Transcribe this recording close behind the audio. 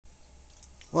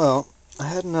Well, I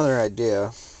had another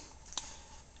idea,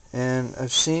 and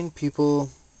I've seen people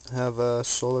have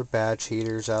solar batch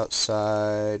heaters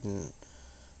outside and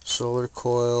solar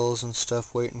coils and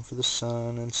stuff waiting for the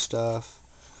sun and stuff.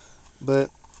 But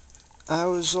I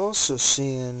was also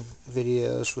seeing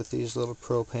videos with these little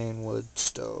propane wood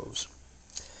stoves.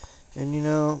 And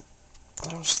I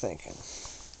was thinking,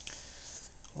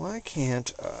 why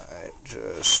can't I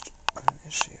just, let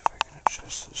me see if I can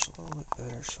adjust this a little bit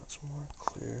better so it's more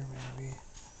clear, maybe.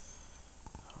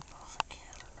 I don't know if I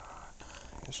can or not.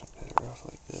 I guess I'm better off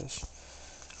like this.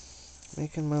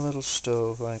 Making my little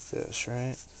stove like this,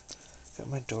 right? Got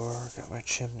my door, got my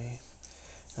chimney.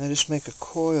 And I just make a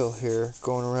coil here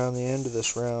going around the end of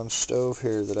this round stove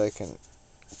here that I can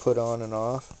put on and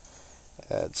off.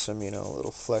 Add some,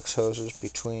 little flex hoses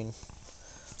between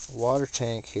the water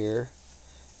tank here,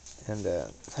 and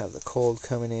have the cold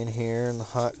coming in here and the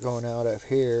hot going out up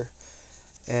here.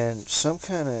 And some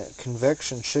kind of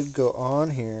convection should go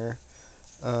on here.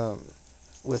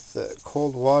 With the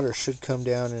cold water should come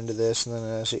down into this, and then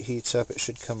as it heats up, it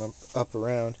should come up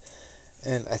around.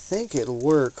 And I think it'll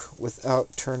work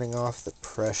without turning off the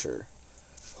pressure.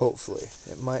 Hopefully.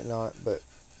 It might not, but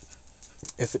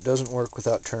if it doesn't work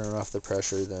without turning off the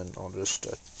pressure, then I'll just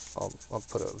I'll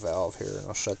put a valve here and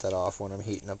I'll shut that off when I'm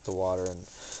heating up the water, and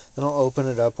then I'll open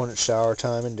it up when it's shower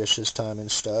time and dishes time and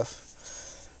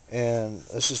stuff. And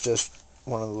this is just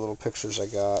one of the little pictures I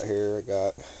got here. I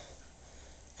got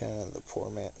kind of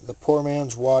the poor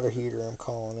man's water heater, I'm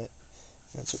calling it.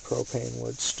 It's a propane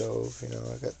wood stove. I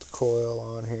got the coil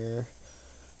on here,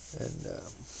 and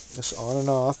just on and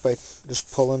off by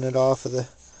just pulling it off of the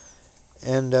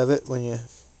end of it when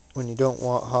you don't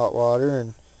want hot water,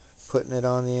 and putting it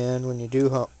on the end when you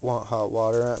do want hot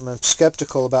water. I'm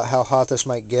skeptical about how hot this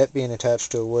might get being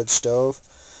attached to a wood stove,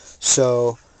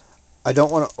 so I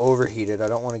don't want to overheat it. I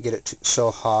don't want to get it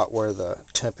so hot where the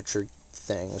temperature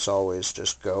thing is always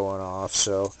just going off.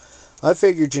 So I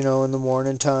figured, in the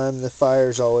morning time the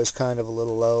fire's always kind of a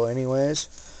little low anyways.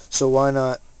 So why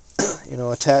not,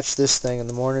 attach this thing in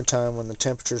the morning time when the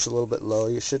temperature's a little bit low.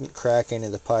 You shouldn't crack any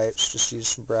of the pipes. Just use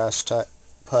some brass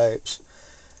pipes,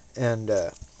 and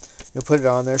put it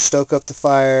on there, stoke up the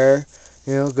fire,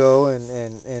 go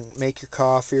and make your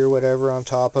coffee or whatever on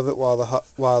top of it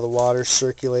while the water's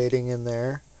circulating in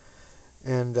there.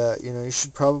 And you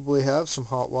should probably have some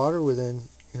hot water within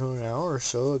an hour or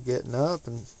so of getting up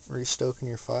and restoking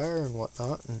your fire and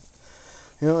whatnot. And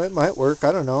it might work.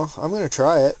 I don't know. I'm gonna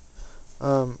try it.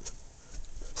 Um,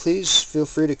 Please feel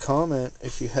free to comment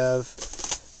if you have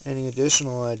any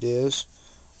additional ideas.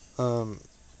 Um,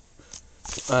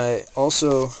 I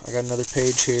got another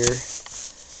page here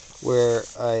where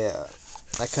I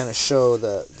kind of show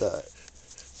the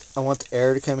I want the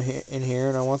air to come in here,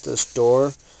 and I want this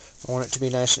door. I want it to be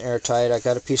nice and airtight. I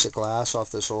got a piece of glass off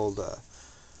this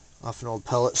off an old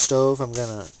pellet stove. I'm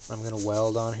gonna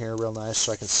weld on here real nice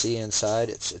so I can see inside.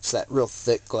 It's that real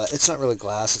thick glass. It's not really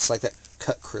glass. It's like that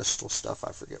cut crystal stuff.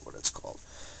 I forget what it's called.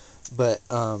 But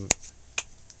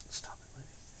stop it,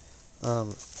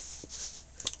 lady.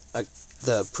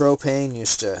 The propane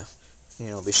used to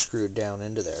be screwed down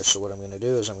into there. So what I'm gonna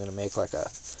do is I'm gonna make like a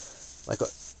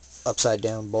upside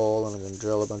down bowl, and I'm going to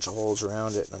drill a bunch of holes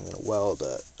around it, and I'm going to weld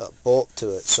a bolt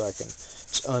to it so I can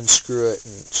just unscrew it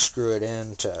and screw it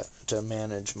in to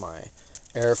manage my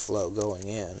airflow going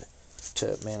in,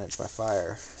 to manage my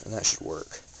fire, and that should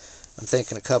work. I'm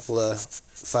thinking a couple of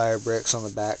fire bricks on the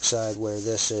back side where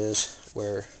this is,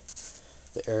 where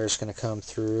the air is going to come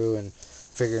through, and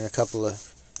figuring a couple of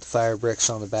fire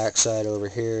bricks on the back side over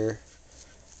here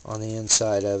on the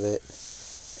inside of it.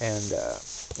 And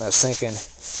I was thinking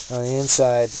on the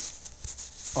inside,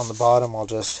 on the bottom, I'll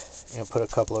just put a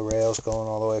couple of rails going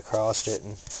all the way across it,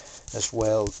 and just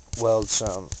weld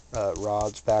some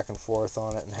rods back and forth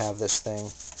on it, and have this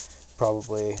thing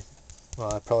probably,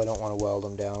 well, I probably don't want to weld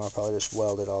them down. I'll probably just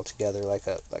weld it all together like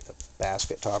a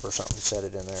basket top or something, set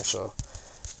it in there so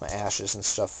my ashes and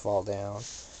stuff fall down.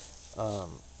 I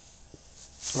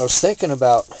was thinking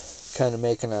about kind of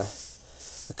making a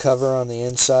cover on the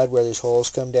inside where these holes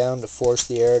come down to force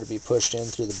the air to be pushed in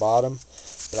through the bottom,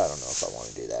 but I don't know if I want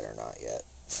to do that or not yet.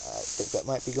 I think that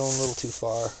might be going a little too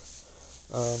far.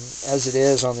 As it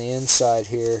is on the inside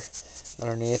here,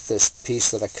 underneath this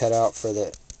piece that I cut out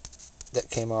that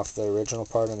came off the original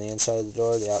part on the inside of the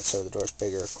door, the outside of the door is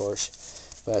bigger, of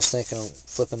course, but I was thinking of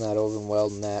flipping that over and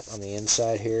welding that on the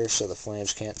inside here so the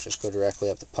flames can't just go directly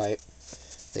up the pipe.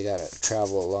 They got to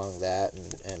travel along that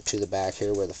and to the back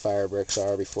here where the fire bricks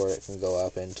are before it can go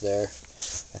up into there.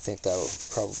 I think that'll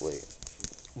probably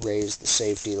raise the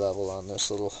safety level on this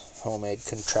little homemade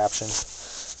contraption.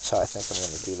 So I think I'm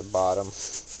going to do the bottom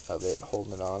of it,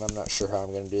 holding it on. I'm not sure how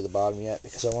I'm going to do the bottom yet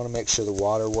because I want to make sure the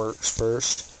water works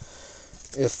first.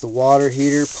 If the water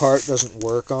heater part doesn't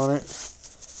work on it,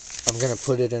 I'm going to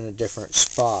put it in a different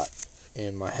spot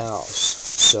in my house.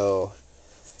 So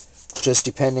just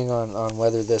depending on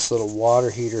whether this little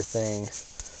water heater thing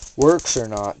works or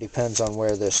not depends on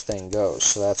where this thing goes.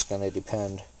 So that's going to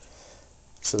depend.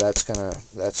 So that's going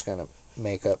to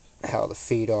make up how the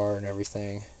feet are and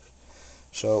everything.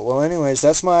 So, well, anyways,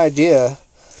 that's my idea.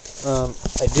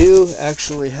 I do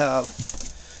actually have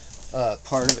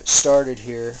part of it started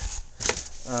here.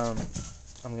 I'm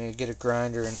going to get a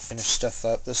grinder and finish stuff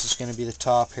up. This is going to be the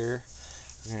top here.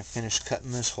 I'm going to finish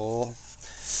cutting this hole.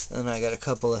 And I got a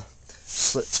couple of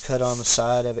slits cut on the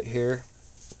side of it here.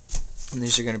 And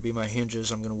these are going to be my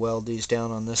hinges. I'm going to weld these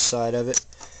down on this side of it.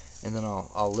 And then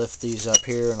I'll lift these up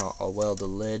here and I'll weld the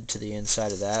lid to the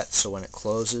inside of that. So when it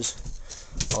closes,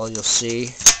 all you'll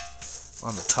see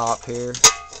on the top here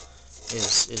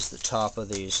is the top of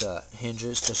these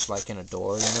hinges, just like in a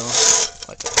door, you know,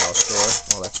 like a house door.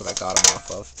 Well, that's what I got them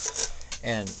off of.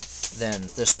 And then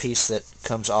this piece that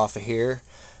comes off of here,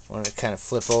 I want to kind of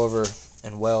flip over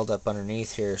and weld up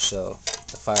underneath here so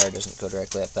the fire doesn't go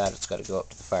directly up that. It's got to go up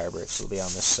to the fire bricks. It'll be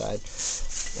on this side.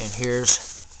 And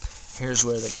here's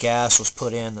where the gas was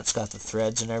put in. That's got the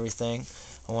threads and everything.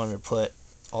 I wanted to put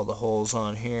all the holes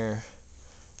on here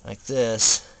like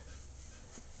this,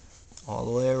 all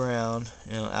the way around,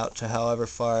 you know, out to however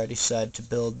far I decide to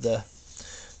build the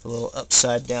little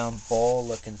upside down ball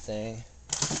looking thing.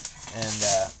 And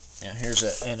you know, here's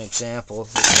an example.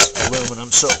 This is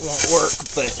aluminum, so it won't work,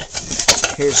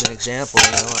 but here's an example.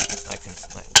 You know, I can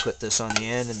put this on the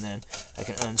end, and then I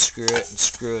can unscrew it and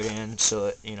screw it in so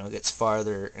it, you know, gets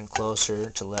farther and closer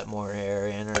to let more air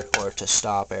in or to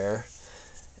stop air.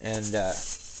 And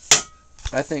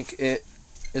I think it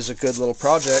is a good little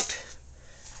project,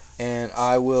 and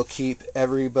I will keep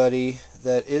everybody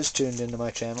that is tuned into my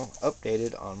channel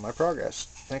updated on my progress.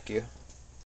 Thank you.